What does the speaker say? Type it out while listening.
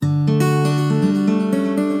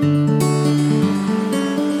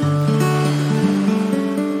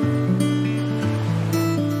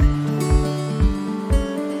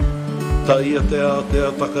ia te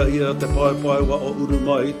taka ia te pai wa o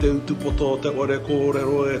urumai te utupoto te ore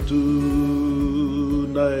kōrero e tū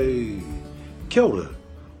nei. Kia ora.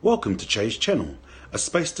 Welcome to Chase Channel, a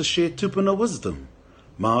space to share tupuna wisdom,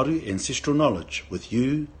 Māori ancestral knowledge with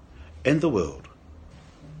you and the world.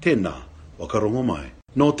 Tēnā, wakarongo mai.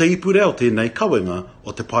 No te ipureo tēnei kawenga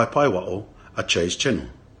o te pai wa o a Chase Channel.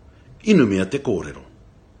 Inumia te kōrero.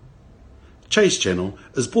 Chase Channel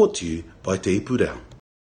is brought to you by Te Ipureo.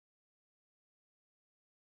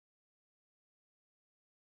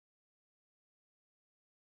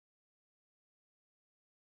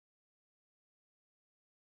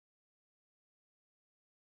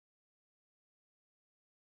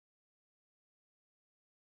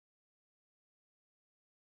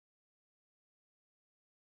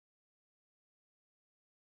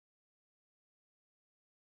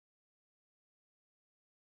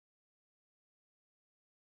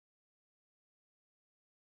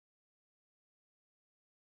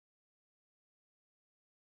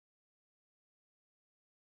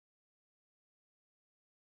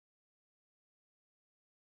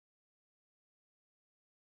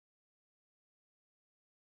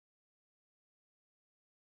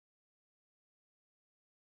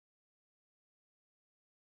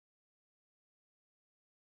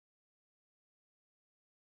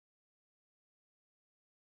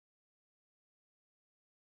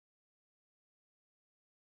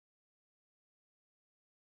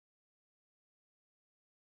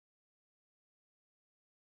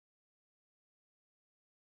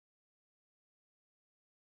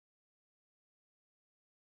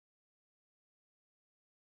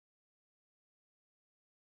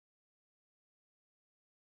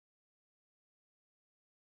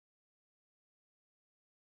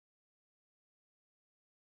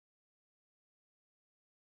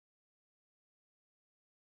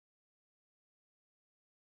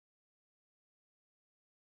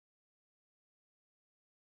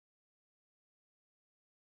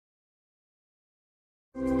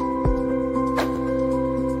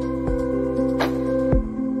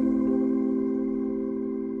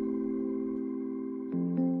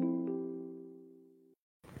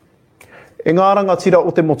 E ngā rangatira o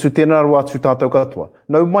te motu tēnā rua atu tātou katoa.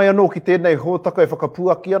 Nau mai anō ki tēnei hōtaka e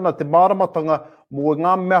whakapuaki ana te māramatanga mō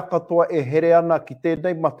ngā mea katoa e here ana ki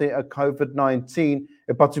tēnei mate a COVID-19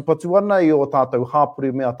 e patu ana i o tātou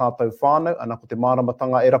hāpuri mea tātou whānau, ana ko te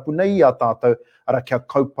māramatanga e rapu nei a tātou ara kia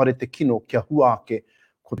kaupare te kino kia huake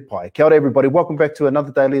ko te pai. Kia ora everybody, welcome back to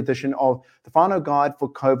another daily edition of the Whānau Guide for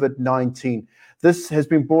COVID-19. This has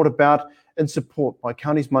been brought about in support by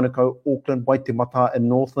Counties Manukau, Auckland, Waitemata and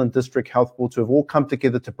Northland District Health Boards who have all come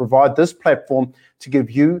together to provide this platform to give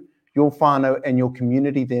you, your whānau and your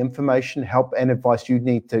community the information, help and advice you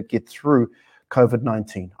need to get through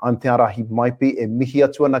COVID-19. I'm Te Arahi Maipi e mihi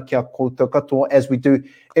atu ana kia koutou katoa. As we do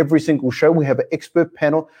every single show, we have an expert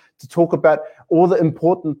panel to talk about all the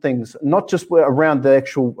important things, not just around the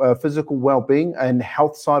actual physical well-being and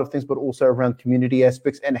health side of things, but also around community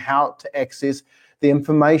aspects and how to access the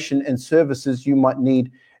information and services you might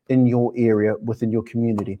need in your area, within your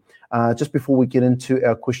community. Just before we get into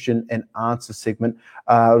our question and answer segment,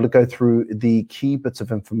 we'll go through the key bits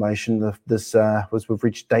of information. This was we've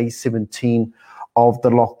reached day 17 of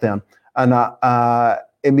the lockdown. Ana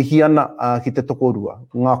e mihi ana ki te tokorua.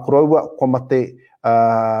 Ngā koroua kua mate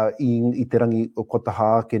i te rangi o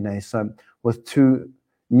Kotaha nei. So with 2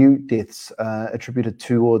 new deaths attributed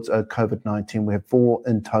towards COVID-19, we have 4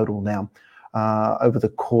 in total now. Over the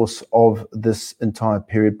course of this entire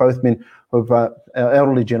period. Both men who are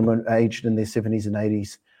elderly gentlemen aged in their 70s and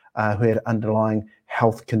 80s who had underlying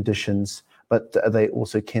health conditions, but they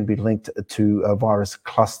also can be linked to virus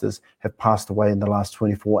clusters, have passed away in the last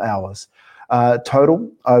 24 hours.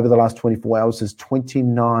 Total over the last 24 hours is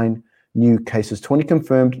 29 new cases, 20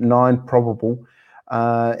 confirmed, 9 probable,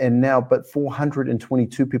 and now but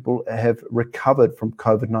 422 people have recovered from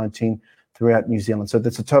COVID-19 throughout New Zealand. So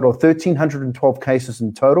that's a total of 1,312 cases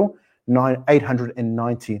in total,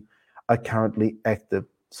 890 are currently active.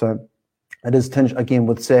 So it is tinged again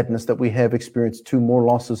with sadness that we have experienced 2 more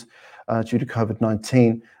losses due to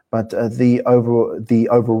COVID-19, but the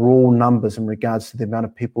overall numbers in regards to the amount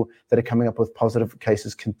of people that are coming up with positive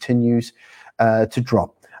cases continues to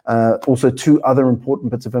drop. Also 2 other important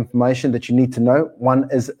bits of information that you need to know. One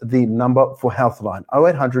is the number for Healthline,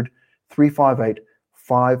 0800 358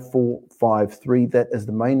 5453. That is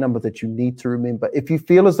the main number that you need to remember. If you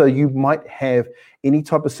feel as though you might have any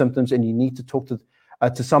type of symptoms and you need to talk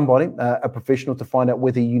to somebody, a professional, to find out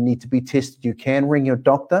whether you need to be tested, you can ring your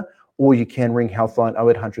doctor or you can ring Healthline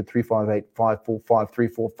 0800 358 5453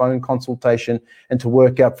 for phone consultation and to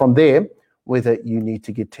work out from there whether you need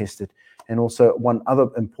to get tested. And also one other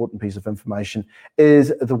important piece of information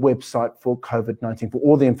is the website for COVID-19, for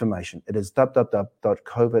all the information. It is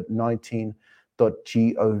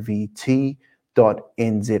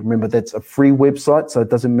www.covid19.govt.nz. Remember, that's a free website, so it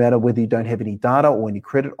doesn't matter whether you don't have any data or any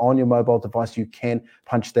credit on your mobile device, you can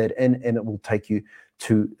punch that in and it will take you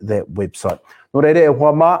to that website. Nō reire, e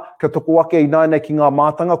hoa mā, ka toko ake I nai ki ngā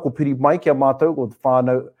mātanga, ko piri mai ki a mātou, ko te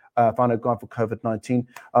whānau guide for COVID-19.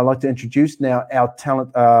 I'd like to introduce now our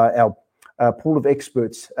talent, our pool of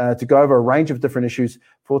experts to go over a range of different issues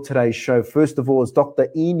for today's show. First of all is Dr.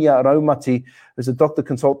 Inia Raumati, who's a doctor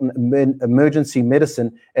consultant in emergency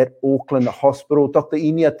medicine at Auckland Hospital. Dr.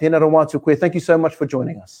 Inia, tēnā rā wātu koe. Thank you so much for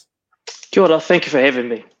joining us. Kia ora, thank you for having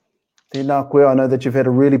me. Tēnā koe, I know that you've had a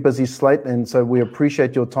really busy slate, and so we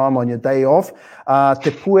appreciate your time on your day off. Te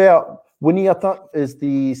Puea Winiata is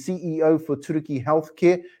the CEO for Turuki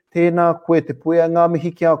Healthcare. Tēnā koe, Te Puea, ngā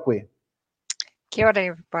mihi ki a koe. Kia ora,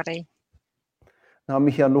 everybody. Ngā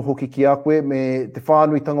mihi anō hoki ki a koe, me te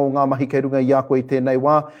whānuitanga o ngā mahi kei runga I a koe I tēnei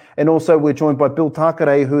wā. And also we're joined by Bill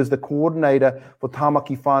Takarei, who is the coordinator for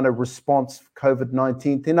Tāmaki Whānau Response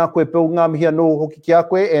COVID-19. Tēnā koe, Bill, ngā mihi anō hoki ki a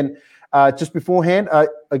koe. And just beforehand,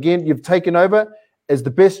 again, you've taken over as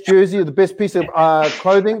the best jersey or the best piece of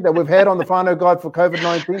clothing that we've had on the Whānau Guide for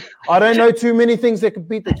COVID-19. I don't know too many things that could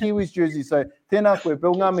beat the Kiwis jersey, so tēnā koe,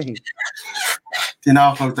 Bill, ngā mihi.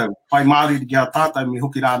 Tēnā koutou. Pai Māori ki a tātou me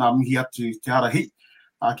hoki rā nā mihi atu te harahi.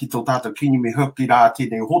 Ki tō tātou kini me hoki rā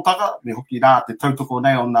tēnei hōtaka, me hoki rā te tautoko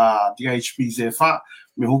nei o nā DHBZ-wha,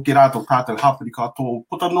 me hoki rā tō tātou hapuri ka tō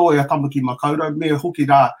putano e a Tamaki Makaurau, me hoki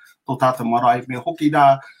rā tō tātou marae, me hoki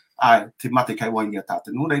rā te mate kei waingi a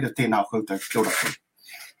tātou. Nō reira tēnā koutou, kia ora koe.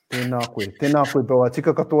 Tēnā koe, Bill.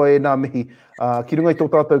 Tika katoa e nā mihi. Ki runga I tō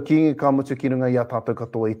tātou ki ka mutu ki runga I a tātou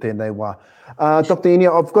katoa I tēnei wā. Dr.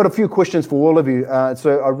 Inia, I've got a few questions for all of you,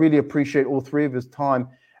 so I really appreciate all three of his time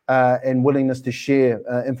and willingness to share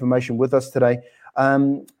information with us today.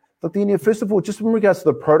 Dr. Inia, first of all, just in regards to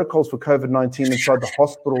the protocols for COVID-19 inside the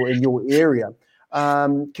hospital in your area,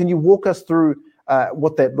 can you walk us through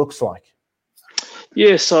what that looks like?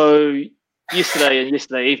 Yeah, so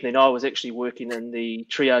yesterday evening, I was actually working in the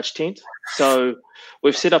triage tent. So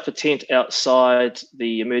we've set up a tent outside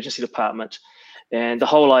the emergency department, and the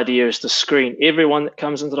whole idea is to screen everyone that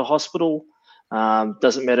comes into the hospital.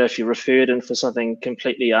 Doesn't matter if you're referred in for something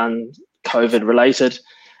completely un-COVID related,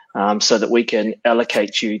 so that we can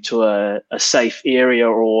allocate you to a safe area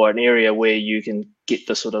or an area where you can get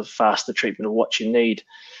the sort of faster treatment of what you need.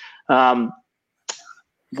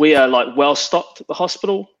 We are like well stocked at the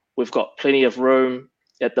hospital. We've got plenty of room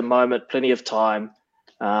at the moment, plenty of time.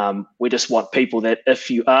 We just want people that if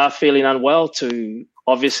you are feeling unwell to,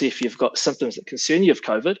 obviously if you've got symptoms that concern you of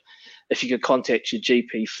COVID, if you could contact your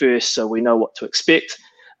GP first so we know what to expect,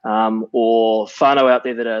 or whānau out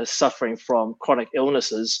there that are suffering from chronic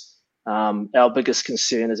illnesses, our biggest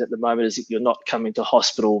concern is at the moment is that you're not coming to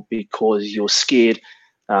hospital because you're scared.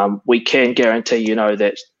 We can guarantee,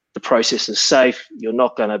 that the process is safe. You're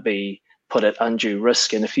not going to be put at undue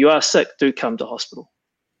risk. And if you are sick, do come to hospital.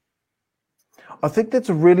 I think that's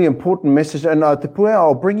a really important message. And Te Puea,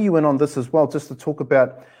 I'll bring you in on this as well, just to talk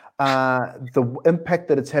about the impact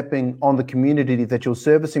that it's having on the community that you're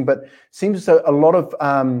servicing. But it seems as though a lot of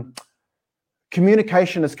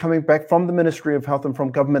communication is coming back from the Ministry of Health and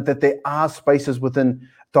from government that there are spaces within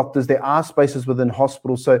doctors, there are spaces within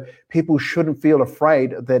hospitals, so people shouldn't feel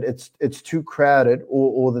afraid that it's too crowded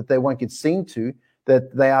or that they won't get seen to,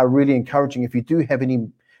 that they are really encouraging, if you do have any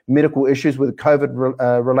medical issues with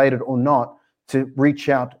COVID related or not, to reach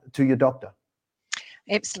out to your doctor.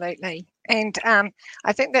 Absolutely. And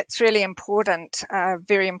I think that's really important, a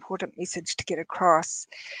very important message to get across.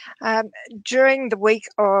 During the week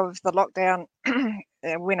of the lockdown,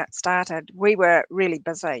 when it started, we were really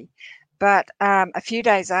busy. But a few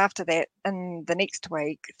days after that, in the next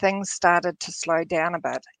week, things started to slow down a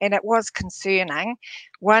bit. And it was concerning,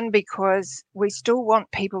 one, because we still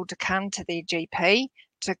want people to come to their GP,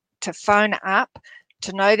 to phone up,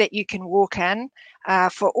 to know that you can walk in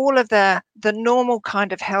for all of the normal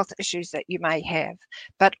kind of health issues that you may have.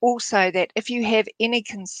 But also that if you have any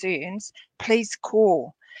concerns, please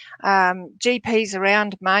call. GPs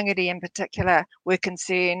around Mangere in particular were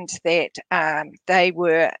concerned that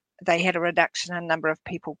they had a reduction in number of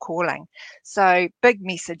people calling. So big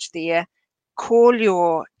message there, call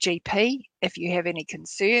your GP if you have any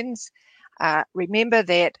concerns. Remember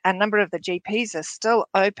that a number of the GPs are still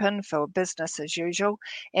open for business as usual.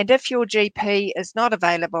 And if your GP is not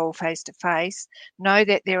available face-to-face, know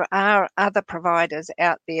that there are other providers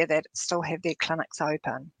out there that still have their clinics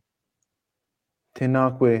open.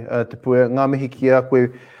 Tēnā koe, Te Puea, ngā mihi ki a koe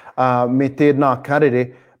me tēnā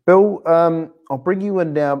karere. Bill, I'll bring you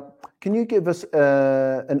in now. Can you give us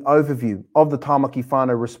an overview of the Tamaki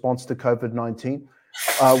whānau response to COVID-19?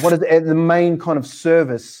 What is the main kind of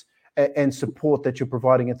service and support that you're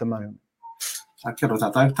providing at the moment? Kia ora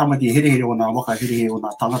tātou, tamaki here o nā waka here o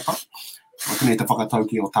nā tangata. O tēnei te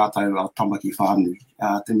whakatauki o tātou o tamaki whānui.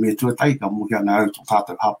 Te mea tuatai, ka muhi ana au tō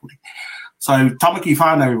tātou hapuri. So Tamaki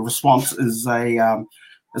whānau response is a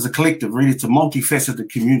collective, really. It's a multifaceted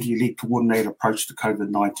community-led coordinated approach to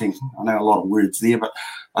COVID-19. I know a lot of words there, but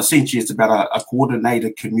essentially it's about a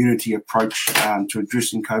coordinated community approach to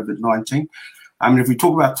addressing COVID-19. If we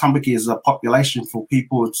talk about Tamaki as a population for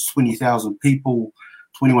people, it's 20,000 people,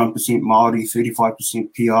 21% Māori, 35%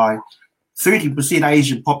 PI, 30%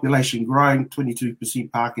 Asian population growing, 22%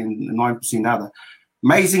 Pākehā and 9% other.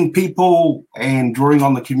 Amazing people, and drawing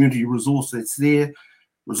on the community resource that's there.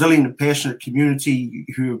 Resilient and passionate community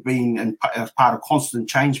who have been as part of constant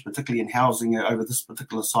change, particularly in housing over this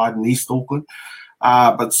particular side in East Auckland.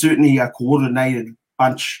 But certainly a coordinated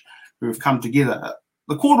bunch who have come together.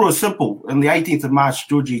 The quarter is simple. On the 18th of March,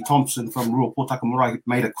 Georgie Thompson from Ruapōtaka Marae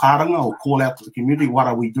made a karanga or call out to the community, what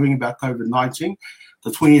are we doing about COVID-19? The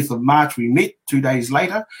 20th of March, we met 2 days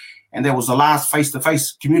later, and that was the last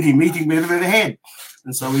face-to-face community meeting we've ever had.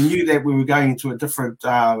 And so we knew that we were going into a different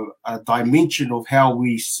dimension of how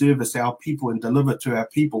we service our people and deliver to our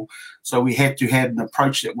people. So we had to have an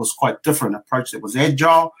approach that was quite different, an approach that was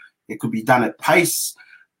agile, it could be done at pace,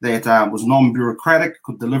 that was non-bureaucratic,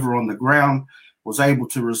 could deliver on the ground, was able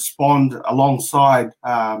to respond alongside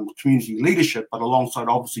community leadership, but alongside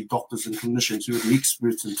obviously doctors and clinicians who are the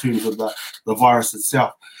experts in terms of the virus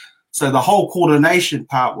itself. So the whole coordination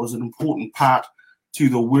part was an important part to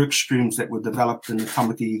the work streams that were developed in the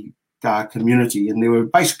Tamaki community. And there were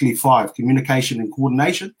basically 5: communication and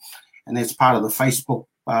coordination, and that's part of the Facebook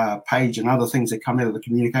page and other things that come out of the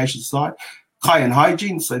communication side. Kai and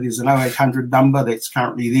hygiene, so there's an 0800 number that's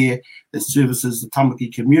currently there that services the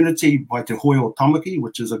Tamaki community by Te Hoi o Tamaki,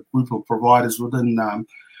 which is a group of providers within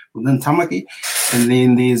Tamaki. And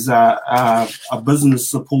then there's a business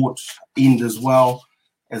support end as well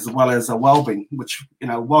as a wellbeing, which,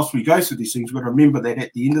 whilst we go through these things, we've got to remember that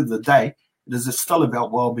at the end of the day, it is still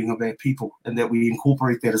about wellbeing of our people, and that we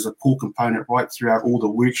incorporate that as a core component right throughout all the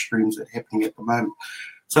work streams that are happening at the moment.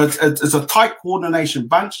 So it's a tight coordination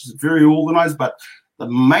bunch. It's very organised, but the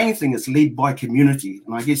main thing is led by community.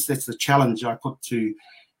 And I guess that's the challenge I put to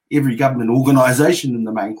every government organisation in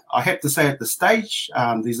the main. I have to say at the stage,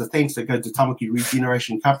 there's a thanks that go to Tamaki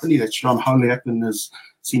Regeneration Company, that's Sean Holiak and his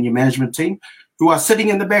senior management team, who are sitting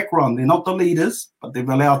in the background. They're not the leaders, but they've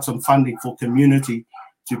allowed some funding for community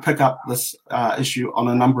to pick up this issue on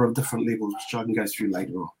a number of different levels, which I can go through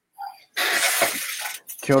later on.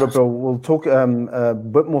 Kia ora, Bill. We'll talk a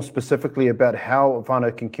bit more specifically about how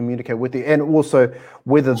whānau can communicate with you, and also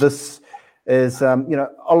whether this is, a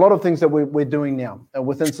lot of things that we're doing now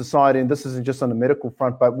within society, and this isn't just on the medical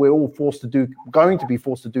front, but we're all going to be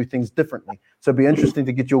forced to do things differently. So it'd be interesting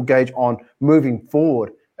to get your gauge on moving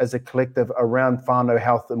forward as a collective around whānau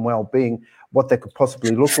health and well-being, what that could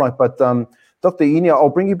possibly look like. But Dr. Inia, I'll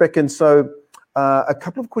bring you back in. So a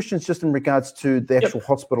couple of questions just in regards to the actual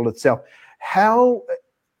hospital itself. How,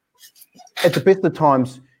 at the best of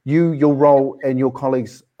times, your role and your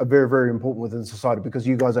colleagues are very, very important within society, because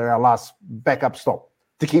you guys are our last backup stop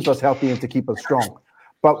to keep us healthy and to keep us strong.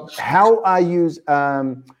 But how are you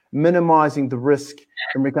minimizing the risk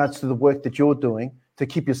in regards to the work that you're doing to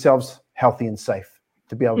keep yourselves healthy and safe,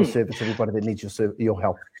 to be able to service everybody that needs your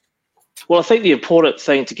help? Well, I think the important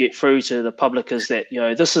thing to get through to the public is that,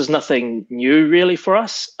 this is nothing new really for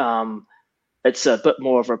us. It's a bit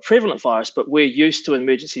more of a prevalent virus, but we're used to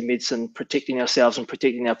emergency medicine protecting ourselves and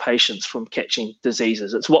protecting our patients from catching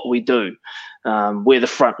diseases. It's what we do. We're the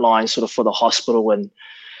front line sort of for the hospital, and,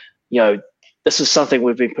 this is something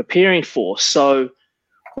we've been preparing for. So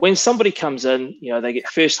when somebody comes in, they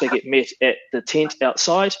get met at the tent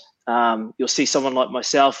outside. You'll see someone like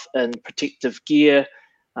myself in protective gear.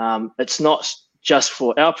 It's not just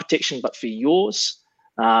for our protection, but for yours.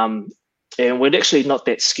 And we're actually not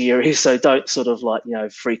that scary, so don't sort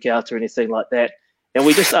of freak out or anything like that. And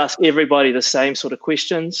we just ask everybody the same sort of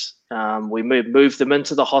questions. We move them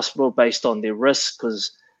into the hospital based on their risk,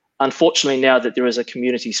 because unfortunately now that there is a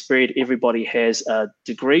community spread, everybody has a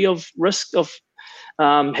degree of risk of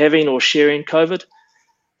having or sharing COVID.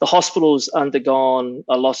 The hospital's undergone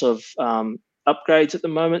a lot of upgrades at the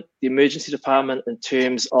moment, the emergency department, in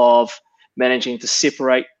terms of managing to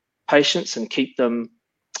separate patients and keep them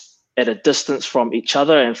at a distance from each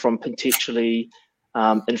other and from potentially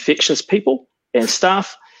infectious people and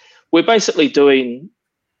staff. We're basically doing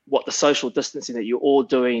what the social distancing that you're all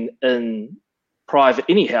doing in private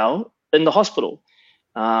anyhow in the hospital.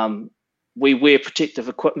 We wear protective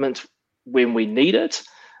equipment when we need it.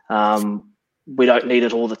 We don't need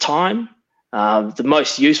it all the time. The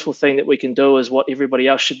most useful thing that we can do is what everybody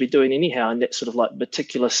else should be doing anyhow, and that's sort of like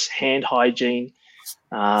meticulous hand hygiene,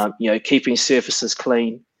 keeping surfaces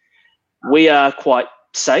clean. We are quite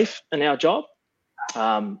safe in our job.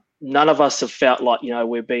 None of us have felt like,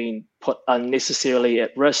 we're being put unnecessarily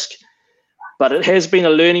at risk, but it has been a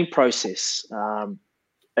learning process.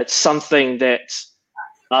 It's something that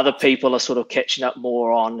other people are sort of catching up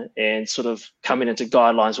more on and sort of coming into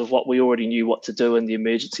guidelines with what we already knew what to do in the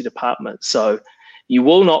emergency department. So you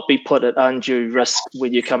will not be put at undue risk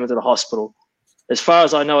when you come into the hospital. As far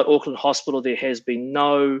as I know, at Auckland Hospital, there has been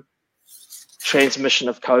no transmission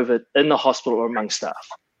of COVID in the hospital or among staff.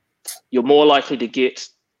 You're more likely to get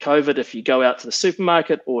COVID if you go out to the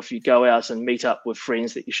supermarket or if you go out and meet up with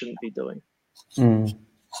friends that you shouldn't be doing.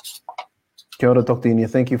 Kia ora, Dr. Inia.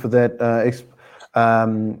 Thank you for that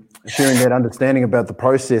sharing that understanding about the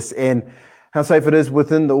process and how safe it is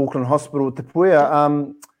within the Auckland Hospital. Te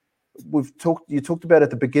Puea, you talked about at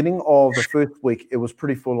the beginning of the first week, it was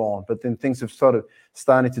pretty full on, but then things have sort of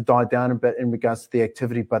started to die down a bit in regards to the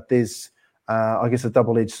activity. But there's, I guess, a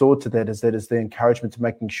double-edged sword to that is the encouragement to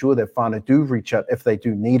making sure that whānau do reach out if they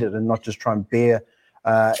do need it and not just try and bear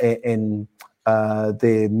in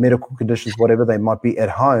their medical conditions, whatever they might be at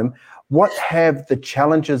home. What have the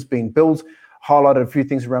challenges been? Bill's highlighted a few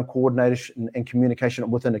things around coordination and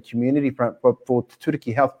communication within a community, but for Te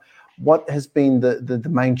Turiki Health, what has been the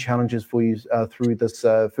main challenges for you through this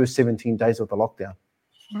first 17 days of the lockdown?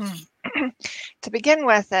 To begin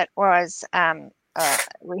with, it was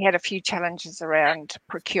we had a few challenges around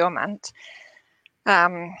procurement.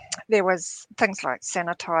 There was things like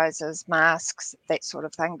sanitizers, masks, that sort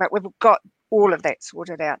of thing, but we've got all of that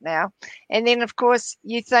sorted out now. And then, of course,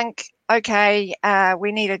 you think, okay,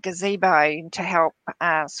 we need a gazebo to help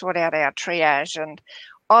sort out our triage and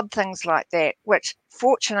odd things like that, which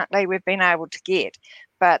fortunately we've been able to get.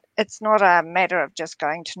 But it's not a matter of just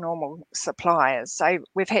going to normal suppliers. So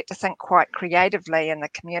we've had to think quite creatively in the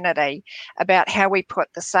community about how we put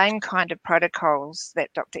the same kind of protocols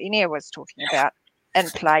that Dr. Inia was talking about in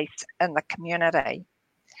place in the community.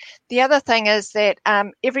 The other thing is that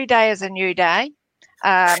every day is a new day.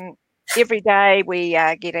 Every day we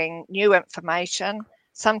are getting new information.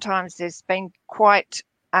 Sometimes there's been quite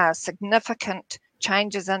significant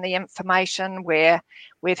changes in the information where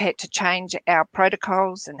we've had to change our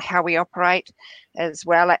protocols and how we operate, as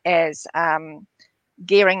well as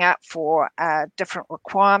gearing up for different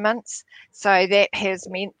requirements. So that has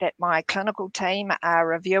meant that my clinical team are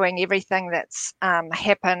reviewing everything that's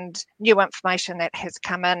happened, new information that has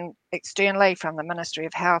come in externally from the Ministry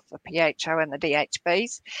of Health, the PHO and the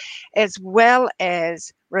DHBs, as well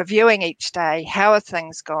as reviewing each day, how are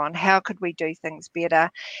things gone, how could we do things better,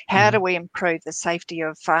 how do we improve the safety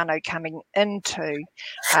of whānau coming into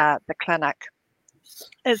the clinic.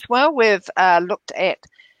 As well, we've looked at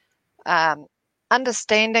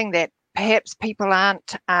understanding that perhaps people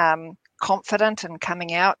aren't confident in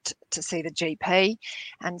coming out to see the GP.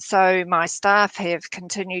 And so my staff have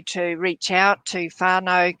continued to reach out to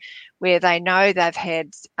whānau where they know they've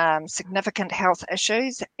had significant health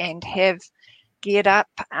issues and have geared up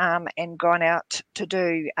and gone out to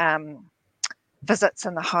do visits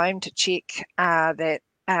in the home to check that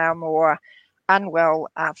our more unwell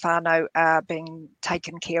whānau are being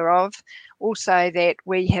taken care of. Also that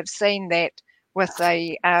we have seen that with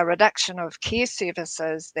the reduction of care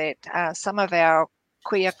services that some of our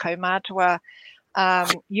kuia kaumātua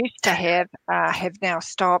used to have now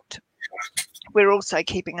stopped. We're also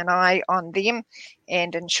keeping an eye on them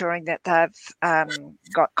and ensuring that they've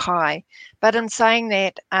got kai. But in saying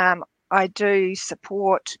that, I do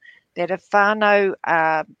support that if whānau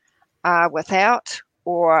are without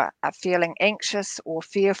or are feeling anxious or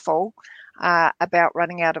fearful about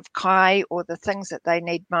running out of kai or the things that they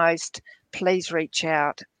need most, please reach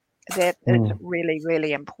out. That is really,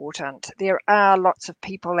 really important. There are lots of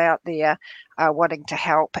people out there wanting to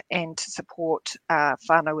help and to support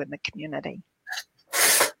whānau in the community.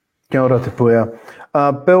 Kia ora te puea.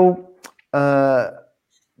 Bill,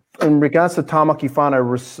 in regards to Tāmaki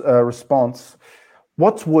whānau response,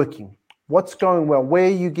 what's working? What's going well? Where are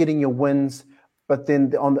you getting your wins? But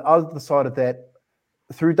then on the other side of that,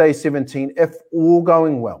 through day 17, if all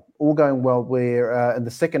going well, we're in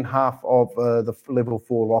the second half of the level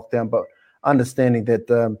 4 lockdown, but understanding that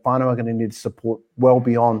whānau are going to need support well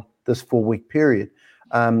beyond this 4-week period.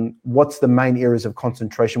 What's the main areas of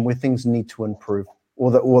concentration where things need to improve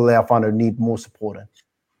or that all our whānau need more support in?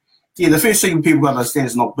 Yeah, the first thing people got to understand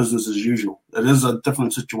is not business as usual. It is a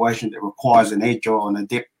different situation that requires an agile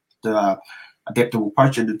and adaptable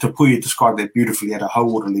approach. And Tapuia described that beautifully at a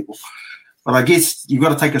whole water level. But I guess you've got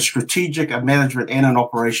to take a strategic, a management, and an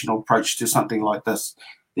operational approach to something like this.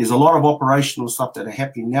 There's a lot of operational stuff that are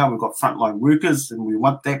happening now. We've got frontline workers, and we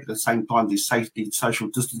want that. At the same time, there's safety, social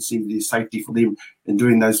distancing, there's safety for them in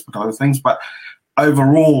doing those type of things. But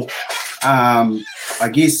overall, I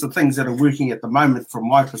guess the things that are working at the moment, from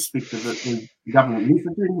my perspective, is government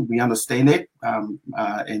messaging. We understand that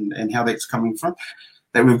and how that's coming from.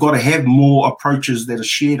 That we've got to have more approaches that are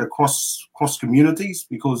shared across communities,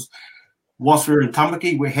 because whilst we're in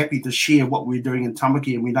Tamaki, we're happy to share what we're doing in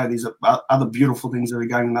Tamaki, and we know there's other beautiful things that are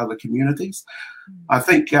going in other communities. I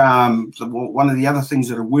think one of the other things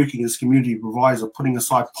that are working as community providers are putting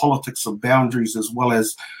aside politics of boundaries, as well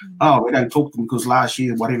as, we don't talk to them because last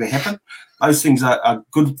year whatever happened. Those things are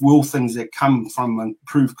goodwill things that come from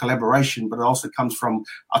improved collaboration, but it also comes from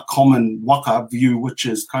a common waka view, which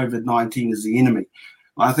is COVID-19 is the enemy.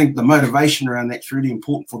 I think the motivation around that's really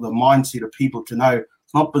important for the mindset of people to know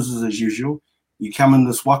it's not business as usual. You come in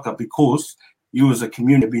this waka because you as a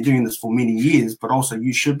community have been doing this for many years, but also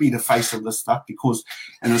you should be the face of this stuff, because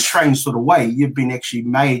in a strange sort of way, you've been actually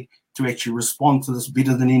made to actually respond to this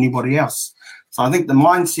better than anybody else. So I think the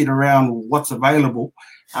mindset around what's available,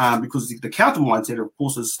 because the counter mindset, of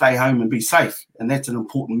course, is stay home and be safe. And that's an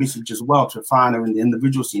important message as well to whānau in the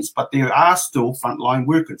individual sense. But there are still frontline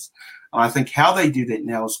workers. And I think how they do that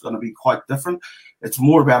now is going to be quite different. It's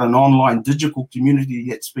more about an online digital community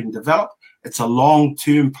that's been developed. It's a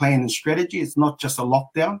long-term plan and strategy. It's not just a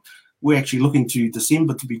lockdown. We're actually looking to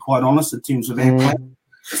December, to be quite honest, in terms of our plan.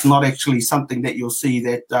 It's not actually something that you'll see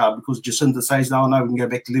that because Jacinda says, no, we can go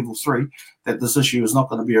back to level 3, that this issue is not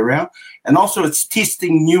going to be around. And also it's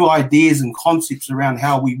testing new ideas and concepts around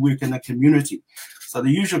how we work in a community. So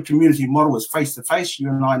the usual community model is face-to-face. You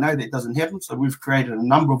and I know that doesn't happen. So we've created a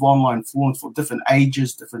number of online forums for different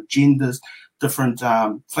ages, different genders, different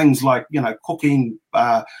things like, cooking,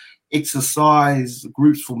 exercise,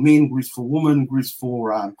 groups for men, groups for women, groups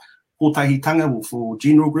for kōtahitanga or for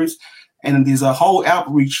general groups. And there's a whole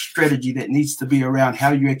outreach strategy that needs to be around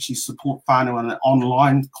how you actually support whānau in an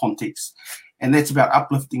online context. And that's about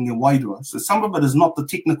uplifting your wairua. So some of it is not the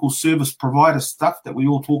technical service provider stuff that we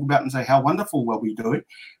all talk about and say how wonderful what we do.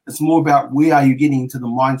 It's more about where are you getting into the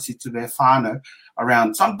mindsets of our whānau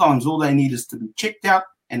around sometimes all they need is to be checked out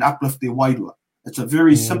and uplift their wairua. It's a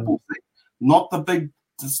very simple thing, not the big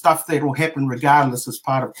stuff that will happen regardless as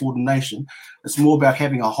part of coordination. It's more about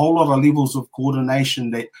having a whole lot of levels of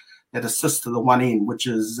coordination that assist to the one end, which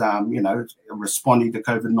is, responding to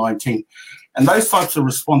COVID-19. And those types of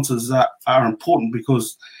responses are important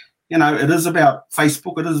because, it is about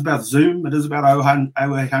Facebook, it is about Zoom, it is about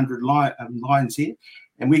 0800 lines here,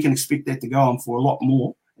 and we can expect that to go on for a lot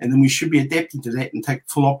more. And then we should be adapting to that and take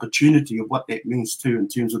full opportunity of what that means too in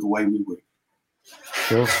terms of the way we work.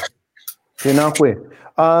 Sure. Tēnā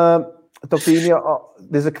koe. Dr. Inia,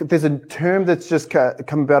 there's a term that's just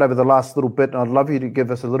come about over the last little bit, and I'd love you to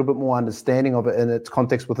give us a little bit more understanding of it in its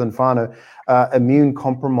context within whānau, immune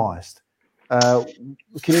compromised. Can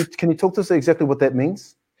you talk to us exactly what that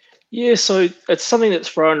means? Yeah, so it's something that's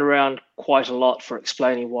thrown around quite a lot for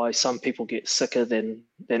explaining why some people get sicker than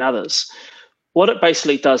others. What it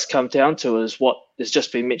basically does come down to is what has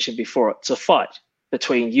just been mentioned before. It's a fight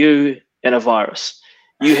between you and a virus.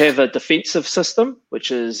 You have a defensive system,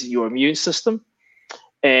 which is your immune system.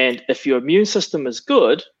 And if your immune system is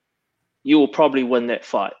good, you will probably win that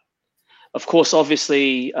fight. Of course,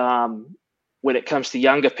 obviously, when it comes to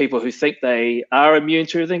younger people who think they are immune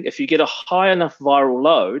to everything, if you get a high enough viral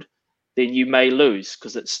load, then you may lose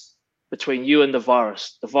because it's between you and the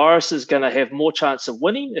virus. The virus is going to have more chance of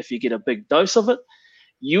winning if you get a big dose of it.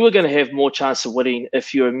 You are going to have more chance of winning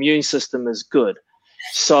if your immune system is good.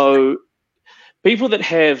 So people that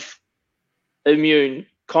have immune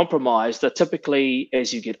compromised are typically,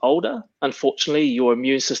 as you get older, unfortunately, your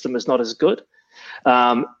immune system is not as good.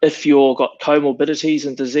 If you've got comorbidities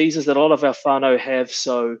and diseases that a lot of our whānau have,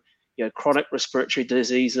 so chronic respiratory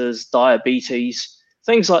diseases, diabetes,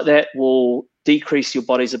 things like that will decrease your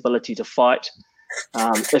body's ability to fight.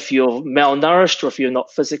 If you're malnourished or if you're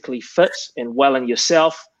not physically fit and well in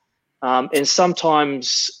yourself, and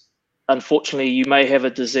sometimes, unfortunately, you may have a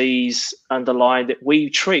disease underlying that we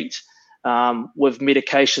treat with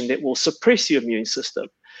medication that will suppress your immune system.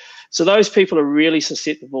 So those people are really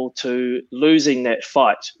susceptible to losing that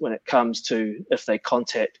fight when it comes to if they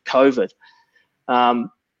contact COVID.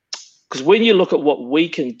 Because when you look at what we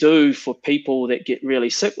can do for people that get really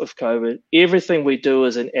sick with COVID, everything we do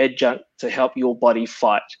is an adjunct to help your body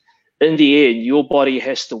fight. in the end, your body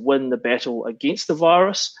has to win the battle against the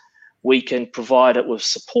virus. We can provide it with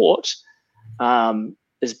support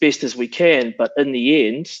as best as we can, but in the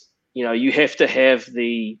end, you have to have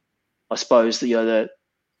the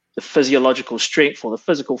physiological strength or the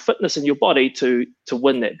physical fitness in your body to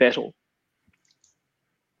win that battle.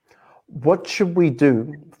 What should we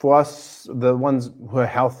do for us, the ones who are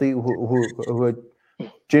healthy, who are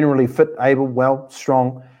generally fit, able, well,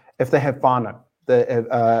 strong, if they have whānau, the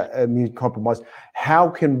immune compromised? How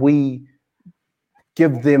can we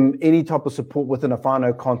give them any type of support within a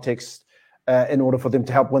whānau context in order for them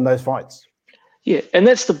to help win those fights? Yeah, and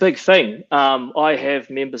that's the big thing. I have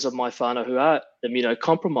members of my whānau who are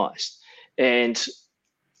immunocompromised, and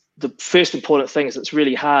the first important thing is it's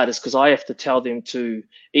really hard is because I have to tell them to,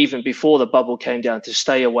 even before the bubble came down, to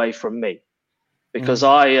stay away from me, because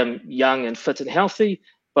I am young and fit and healthy,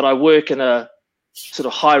 but I work in a sort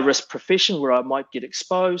of high risk profession where I might get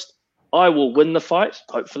exposed. I will win the fight,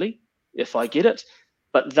 hopefully, if I get it,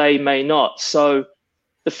 but they may not. So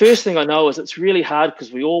the first thing I know is it's really hard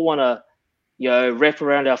because we all want to, wrap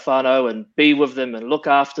around our whānau and be with them and look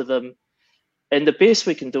after them. And the best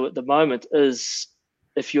we can do at the moment is,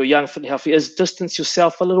 if you're young, fit and healthy, is distance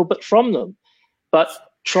yourself a little bit from them, but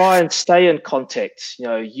try and stay in contact.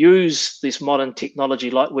 Use this modern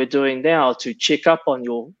technology like we're doing now to check up on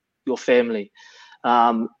your family.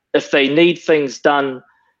 If they need things done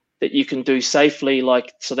that you can do safely,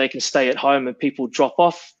 like so they can stay at home and people drop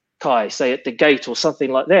off, say at the gate or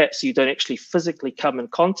something like that, so you don't actually physically come in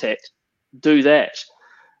contact, do that.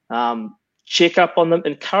 Check up on them,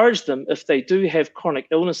 encourage them if they do have chronic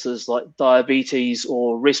illnesses like diabetes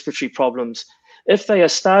or respiratory problems. If they are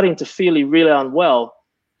starting to feel really unwell,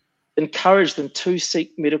 encourage them to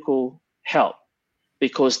seek medical help,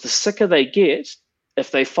 because the sicker they get,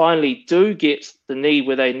 if they finally do get the need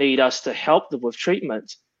where they need us to help them with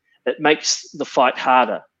treatment, it makes the fight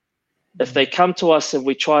harder. If they come to us and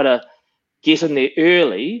we try to get in there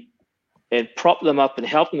early and prop them up and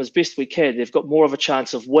help them as best we can, they've got more of a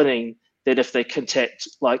chance of winning than if they contact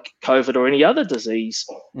like COVID or any other disease,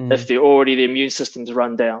 if their immune system's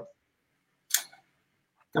run down.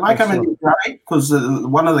 Can I come in, Gary? Because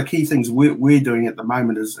one of the key things we're doing at the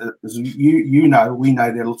moment is we know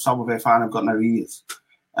that some of our whānau have got no ears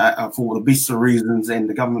for the best of reasons, and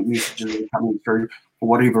the government messages are coming through for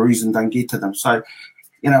whatever reason don't get to them. So,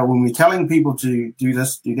 when we're telling people to do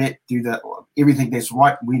this, do that, everything that's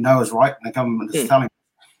right, we know is right, and the government is telling us,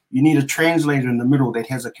 you need a translator in the middle that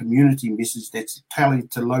has a community message that's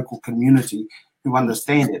tailored to local community who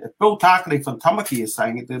understand it. If Bill Takere from Tamaki is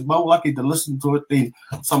saying it, they're more likely to listen to it than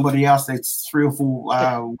somebody else that's 3 or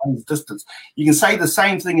 4 ways distance. You can say the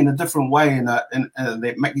same thing in a different way, and that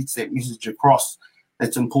gets that message across.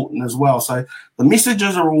 That's important as well. So the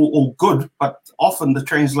messages are all good, but often the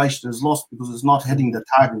translation is lost because it's not hitting the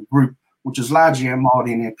target group, which is largely our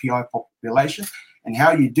Māori and our PI population. And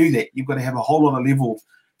how you do that, you've got to have a whole lot of level of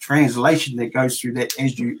translation that goes through that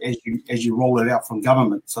as you roll it out from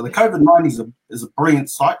government. So the COVID-19 is a brilliant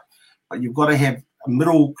site, but you've got to have a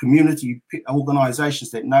middle community organisations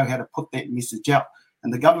that know how to put that message out,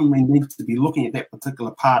 and the government needs to be looking at that particular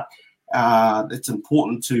part. It's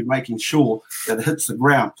important to making sure that it hits the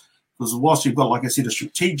ground, because whilst you've got, like I said, a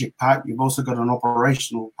strategic part, you've also got an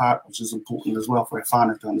operational part, which is important as well for our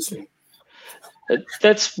whānau to understand.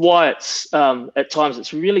 That's why it's at times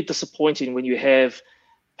it's really disappointing when you have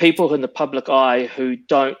people in the public eye who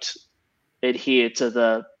don't adhere to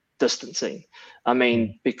the distancing. I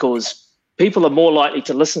mean, because people are more likely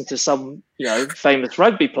to listen to some, famous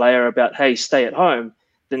rugby player about, hey, stay at home,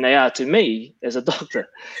 than they are to me as a doctor.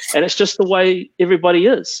 And it's just the way everybody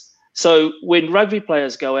is. So when rugby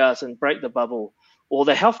players go out and break the bubble, or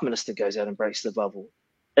the health minister goes out and breaks the bubble,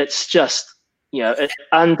 it's just, it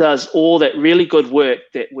undoes all that really good work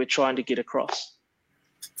that we're trying to get across.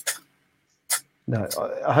 No,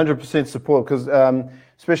 100% support, because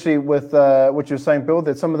especially with what you're saying, Bill,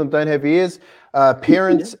 that some of them don't have ears.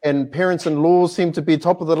 Parents and parents-in-laws seem to be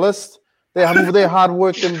top of the list. They're hard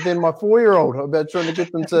work than my 4-year-old about trying to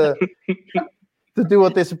get them to do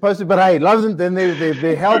what they're supposed to. But hey, love them. Then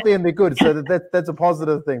they're healthy and they're good. So that's a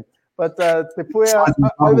positive thing. But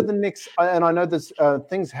over the next, and I know this,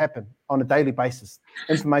 things happen on a daily basis.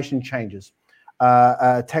 Information changes,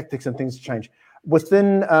 tactics and things change.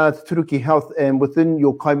 Within Turuki Health and within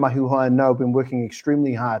your kaimahi, I know have been working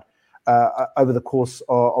extremely hard over the course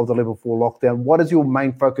of the level 4 lockdown. What is your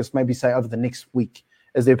main focus, maybe say over the next week?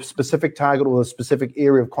 Is there a specific target or a specific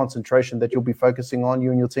area of concentration that you'll be focusing on, you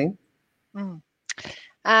and your team? Over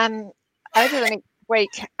the next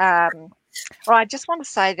week, I just want to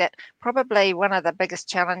say that probably one of the biggest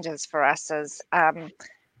challenges for us is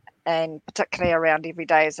and particularly around every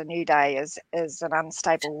day is a new day is an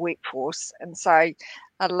unstable workforce. And so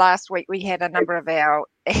last week we had a number of our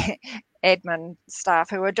admin staff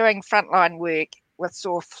who were doing frontline work with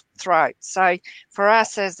sore throat. So for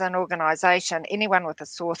us as an organisation, anyone with a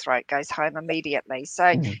sore throat goes home immediately. So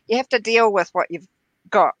you have to deal with what you've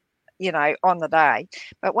got, you know, on the day.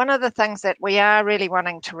 But one of the things that we are really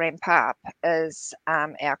wanting to ramp up is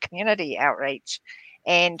our community outreach.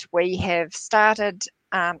 And we have started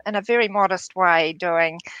in a very modest way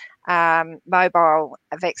doing mobile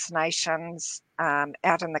vaccinations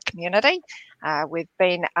out in the community. We've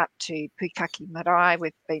been up to Pukaki Marae,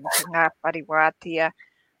 we've been to Ngā Pariwatia,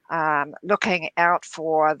 looking out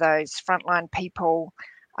for those frontline people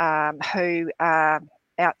who are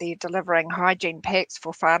out there delivering hygiene packs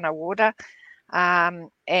for whānau water.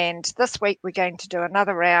 And this week we're going to do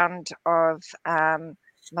another round of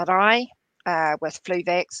marae with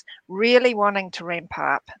FluVax, really wanting to ramp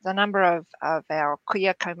up the number of our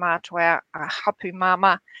kuia kaumātua, our hapu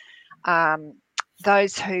mama,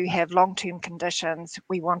 those who have long-term conditions.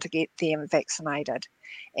 We want to get them vaccinated.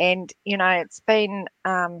 And, you know, it's been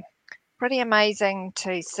pretty amazing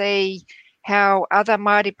to see how other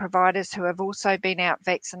Māori providers who have also been out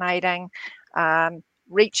vaccinating,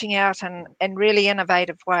 reaching out in really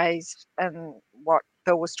innovative ways, and what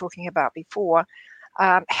Bill was talking about before,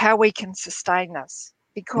 how we can sustain this,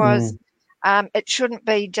 because it shouldn't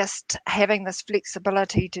be just having this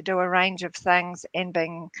flexibility to do a range of things and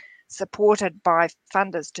being supported by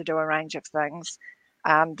funders to do a range of things.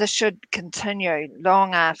 This should continue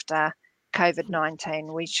long after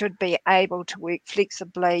COVID-19. We should be able to work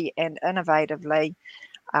flexibly and innovatively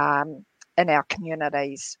in our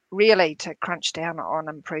communities, really to crunch down on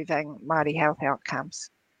improving Māori health outcomes.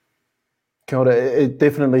 Kia ora. It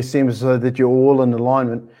definitely seems so that you're all in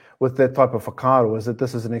alignment with that type of whakaaro, is that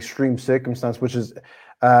this is an extreme circumstance which has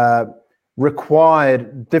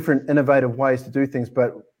required different innovative ways to do things,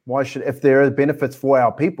 but why should, if there are benefits for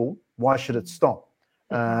our people, why should it stop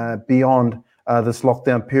beyond this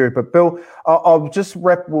lockdown period? But Bill,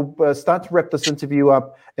 we'll start to wrap this interview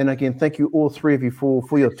up. And again, thank you all three of you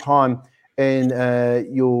for your time and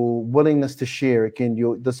your willingness to share again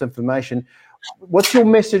this information. What's your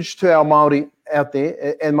message to our Māori out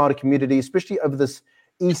there and Māori community, especially over this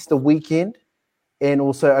Easter weekend and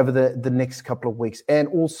also over the next couple of weeks? And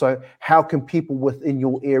also, how can people within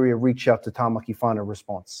your area reach out to Tāmaki Whānau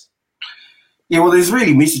Response? Yeah, well, there's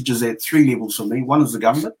really messages at three levels for me. One is the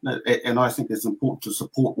government, and I think it's important to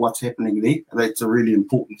support what's happening there. That's a really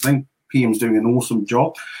important thing. PM's doing an awesome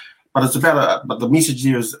job. But it's about but the message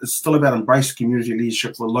there is still about embrace community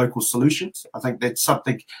leadership with local solutions. I think that's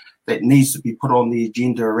something that needs to be put on the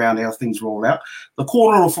agenda around how things roll out. The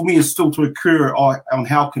corner for me is still to occur on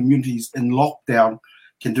how communities in lockdown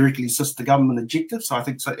can directly assist the government objectives. So I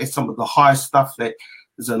think it's some of the highest stuff that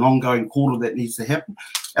is an ongoing quarter that needs to happen.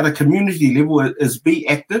 At a community level is be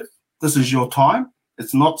active. This is your time.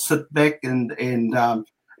 It's not sit back and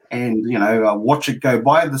watch it go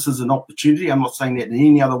by. This is an opportunity. I'm not saying that in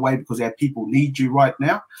any other way, because our people need you right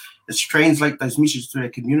now. It's translate those messages to our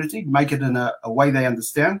community, make it in a way they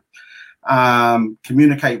understand,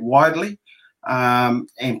 communicate widely,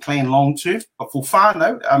 and plan long term. But for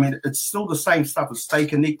whānau, I mean, it's still the same stuff as stay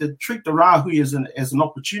connected, treat the rahui as an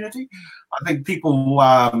opportunity. I think people,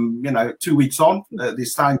 2 weeks on, they're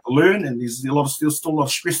starting to learn, and there's still a lot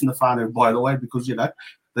of stress in the whānau, by the way, because,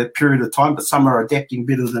 that period of time, but some are adapting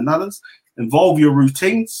better than others. Involve your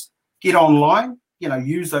routines, get online,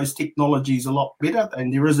 use those technologies a lot better.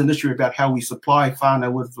 And there is an issue about how we supply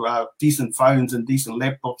whānau with decent phones and decent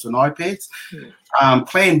laptops and iPads.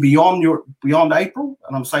 Plan beyond April,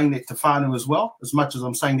 and I'm saying that to whānau as well, as much as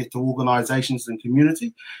I'm saying that to organisations and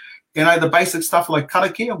community. The basic stuff like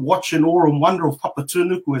karakia, watch in awe and wonder of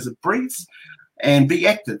Papatūnuku as it breathes, and be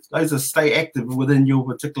active. Those are stay active within your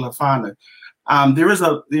particular whānau. There is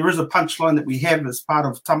a punchline that we have as part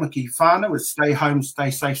of Tāmaki Whānau, is stay home,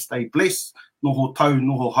 stay safe, stay blessed. Noho tau,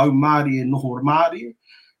 noho hau Māori, and noho Māori.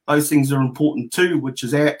 Those things are important too, which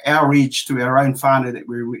is our edge to our own whānau that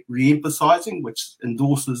we're re-emphasising, which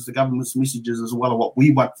endorses the government's messages as well of what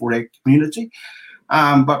we want for our community.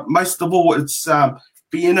 But most of all, it's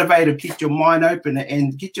be innovative, keep your mind open,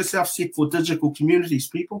 and get yourself set for digital communities,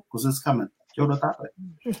 people, because it's coming. Kia ora tātou.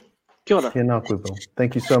 Kia ora. Tēnā koe, Bill.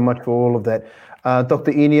 Thank you so much for all of that.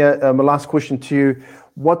 Dr. Inia, my last question to you.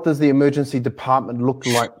 What does the emergency department look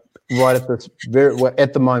like right at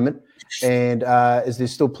the moment? And is there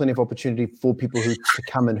still plenty of opportunity for people to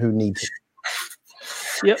come in who need to?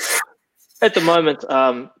 Yep. At the moment,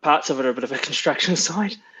 parts of it are a bit of a construction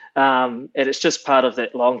site, and it's just part of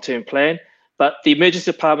that long-term plan. But the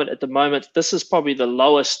emergency department at the moment, this is probably the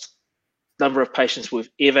lowest number of patients we've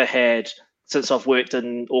ever had since I've worked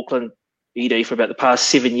in Auckland ED for about the past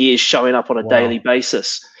 7 years showing up on a daily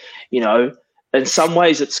basis. You know, in some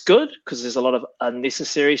ways it's good because there's a lot of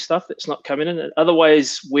unnecessary stuff that's not coming in. In other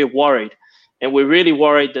ways, we're worried. And we're really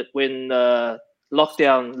worried that when the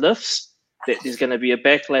lockdown lifts, that there's going to be a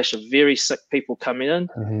backlash of very sick people coming in.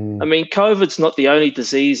 I mean, COVID's not the only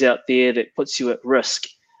disease out there that puts you at risk.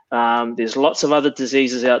 There's lots of other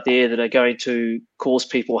diseases out there that are going to cause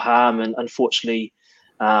people harm and unfortunately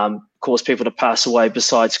cause people to pass away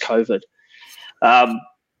besides COVID.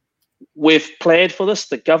 We've planned for this.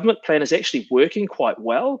 The government plan is actually working quite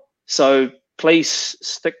well. So please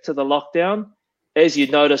stick to the lockdown. As you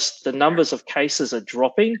notice, the numbers of cases are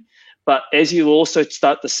dropping, but as you also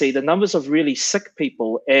start to see, the numbers of really sick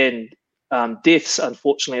people and deaths,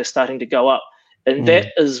 unfortunately, are starting to go up. And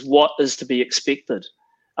that is what is to be expected.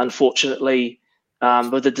 Unfortunately,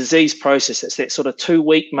 with the disease process, it's that sort of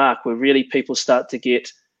 2-week mark where really people start to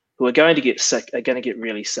get, who are going to get sick, are going to get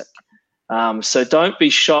really sick. So don't be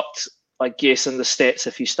shocked, I guess, in the stats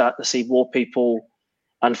if you start to see more people,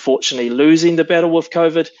 unfortunately, losing the battle with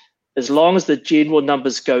COVID. As long as the general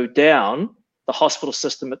numbers go down, the hospital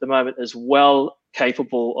system at the moment is well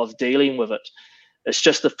capable of dealing with it. It's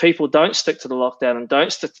just if people don't stick to the lockdown and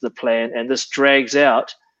don't stick to the plan and this drags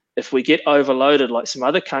out, if we get overloaded like some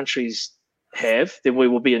other countries have, then we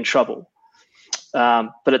will be in trouble.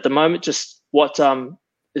 But at the moment, just what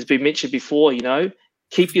has been mentioned before, you know,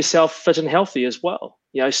 keep yourself fit and healthy as well.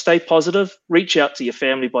 You know, stay positive, reach out to your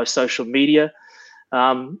family by social media.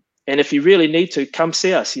 And if you really need to, come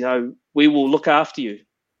see us. You know, we will look after you.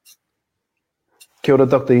 Kia ora,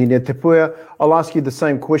 Dr. Inia Te Puea. I'll ask you the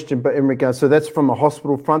same question, but in regards, so that's from a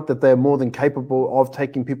hospital front that they're more than capable of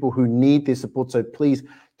taking people who need their support. So please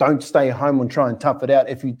don't stay home and try and tough it out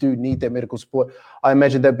if you do need that medical support. I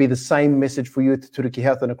imagine that'd be the same message for you at Te Turiki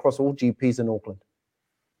Health and across all GPs in Auckland.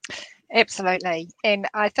 Absolutely. And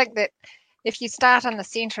I think that if you start in the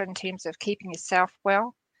centre in terms of keeping yourself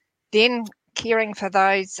well, then caring for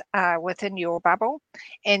those within your bubble,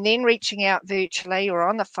 and then reaching out virtually or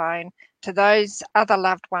on the phone to those other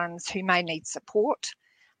loved ones who may need support.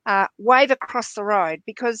 Wave across the road,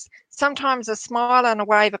 because sometimes a smile and a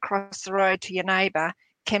wave across the road to your neighbour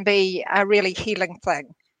can be a really healing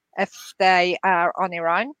thing if they are on their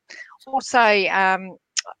own. Also,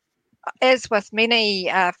 as with many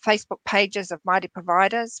Facebook pages of Mighty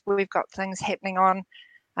Providers, we've got things happening on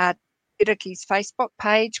Turiki's Facebook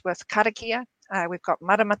page with karakia. We've got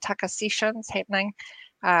maramataka sessions happening.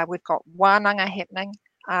 We've got wānanga happening.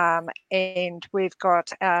 And we've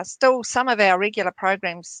got still some of our regular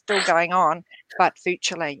programs still going on, but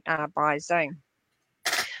virtually by Zoom.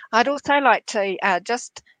 I'd also like to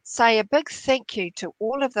just say a big thank you to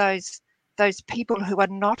all of those people who are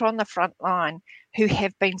not on the front line, who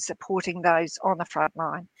have been supporting those on the front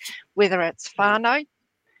line, whether it's whānau,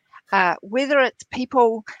 whether it's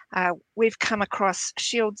people, we've come across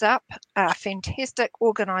Shields Up, a fantastic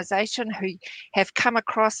organisation who have come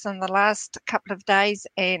across in the last couple of days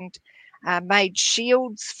and made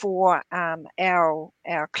shields for our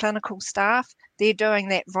clinical staff. They're doing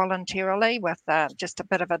that voluntarily with just a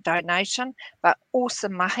bit of a donation, but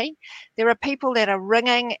awesome mahi. There are people that are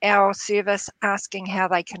ringing our service asking how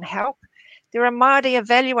they can help. There are Māori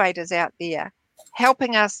evaluators out there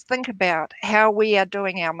helping us think about how we are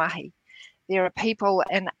doing our mahi. There are people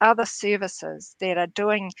in other services that are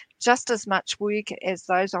doing just as much work as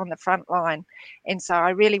those on the front line. And so I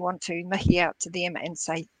really want to mihi out to them and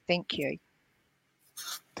say thank you.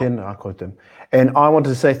 Tēnā koutou. And I want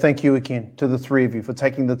to say thank you again to the three of you for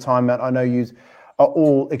taking the time out. I know you are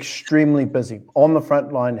all extremely busy on the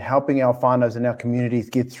front line, helping our whānaus and our communities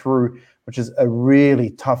get through, which is a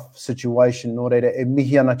really tough situation. Nō reira, e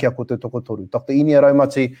mihi ana kia koutou toko toru. Dr. Inia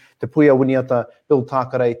Raumati, Te Puea Winiata, Bill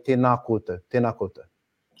Tākarei, tēnā koutou. Tēnā koutou.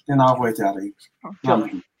 Tēnā koe te arei.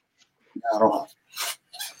 Ngā roha.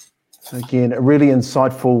 So again, a really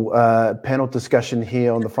insightful panel discussion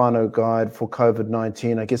here on the whānau guide for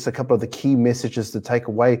COVID-19. I guess a couple of the key messages to take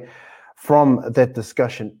away from that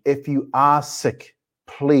discussion. If you are sick,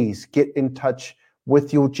 please get in touch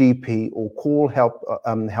with your GP or call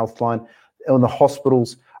Healthline. On the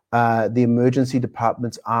hospitals, the emergency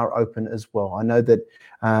departments are open as well. I know that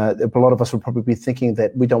a lot of us will probably be thinking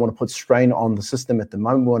that we don't want to put strain on the system at the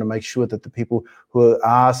moment. We want to make sure that the people who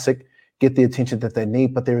are sick get the attention that they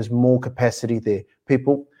need, but there is more capacity there.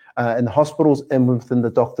 People in the hospitals and within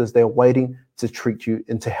the doctors, they're waiting to treat you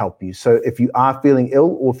and to help you. So if you are feeling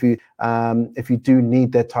ill, or if you do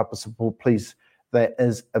need that type of support, please, that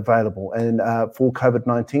is available. And for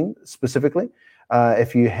COVID-19 specifically,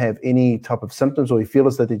 if you have any type of symptoms or you feel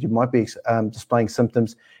as though that you might be displaying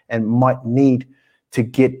symptoms and might need to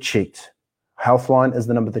get checked. Healthline is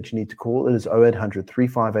the number that you need to call. It is 0800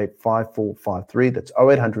 358 5453. That's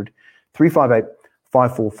 0800 358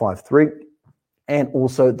 5453. And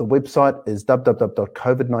also the website is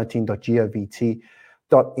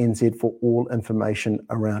www.covid19.govt.nz for all information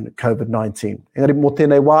around COVID-19. Engari mō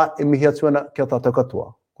tēnei wā e mihi atu ana kia tātou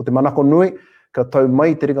katoa. Ko te manako nui, ka tau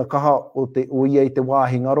mai te ringa kaha o ia I te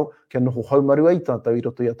wāhi ngaro, kia noho haumaru ai tātou I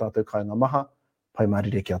roto I a tātou kāinga maha, pai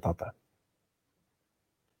marire kia tātou.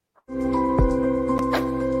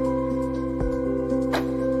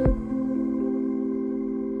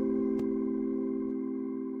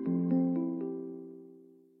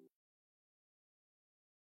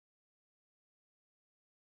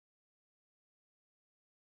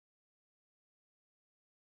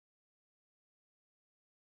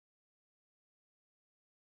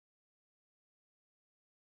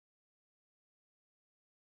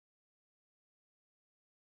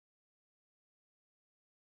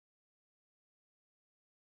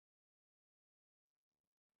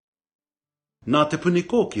 Nā Te Puni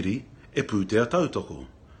Kōkiri e pūtea tautoko.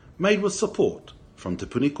 Made with support from Te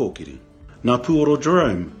Puni Kōkiri. Nā Puoro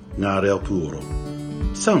Jerome, ngā reo Puoro.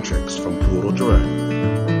 Soundtracks from Puoro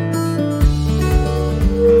Jerome.